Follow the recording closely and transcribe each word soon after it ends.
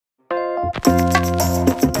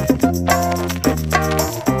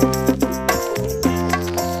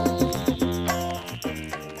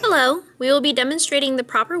Hello, we will be demonstrating the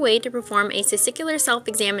proper way to perform a testicular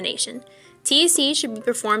self-examination. TSE should be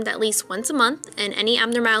performed at least once a month, and any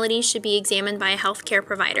abnormalities should be examined by a healthcare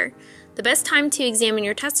provider. The best time to examine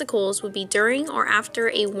your testicles would be during or after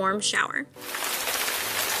a warm shower.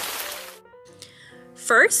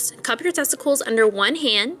 First, cup your testicles under one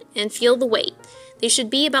hand and feel the weight. They should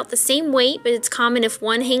be about the same weight, but it's common if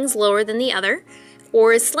one hangs lower than the other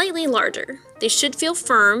or is slightly larger. They should feel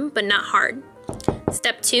firm but not hard.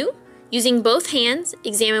 Step 2, using both hands,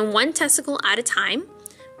 examine one testicle at a time.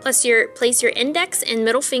 Place your index and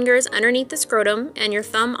middle fingers underneath the scrotum and your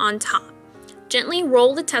thumb on top. Gently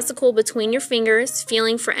roll the testicle between your fingers,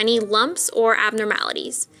 feeling for any lumps or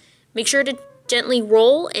abnormalities. Make sure to gently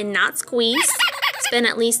roll and not squeeze. Spend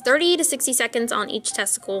at least 30 to 60 seconds on each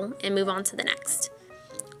testicle and move on to the next.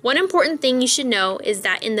 One important thing you should know is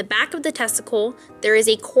that in the back of the testicle, there is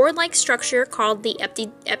a cord-like structure called the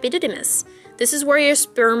epididymis. This is where your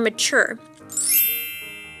sperm mature.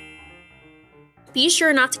 Be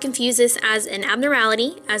sure not to confuse this as an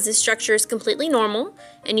abnormality, as this structure is completely normal,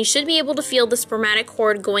 and you should be able to feel the spermatic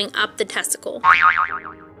cord going up the testicle.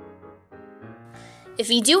 If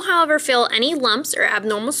you do, however, feel any lumps or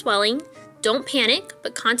abnormal swelling, don't panic,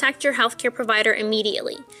 but contact your healthcare provider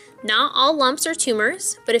immediately. Not all lumps are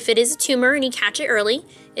tumors, but if it is a tumor and you catch it early,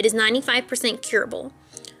 it is 95% curable.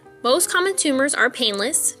 Most common tumors are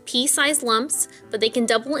painless, pea-sized lumps, but they can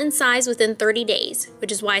double in size within 30 days,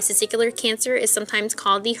 which is why testicular cancer is sometimes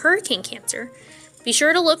called the hurricane cancer. Be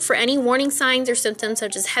sure to look for any warning signs or symptoms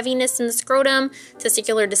such as heaviness in the scrotum,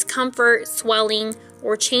 testicular discomfort, swelling,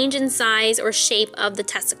 or change in size or shape of the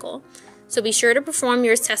testicle. So be sure to perform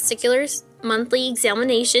your testicular monthly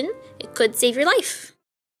examination. It could save your life.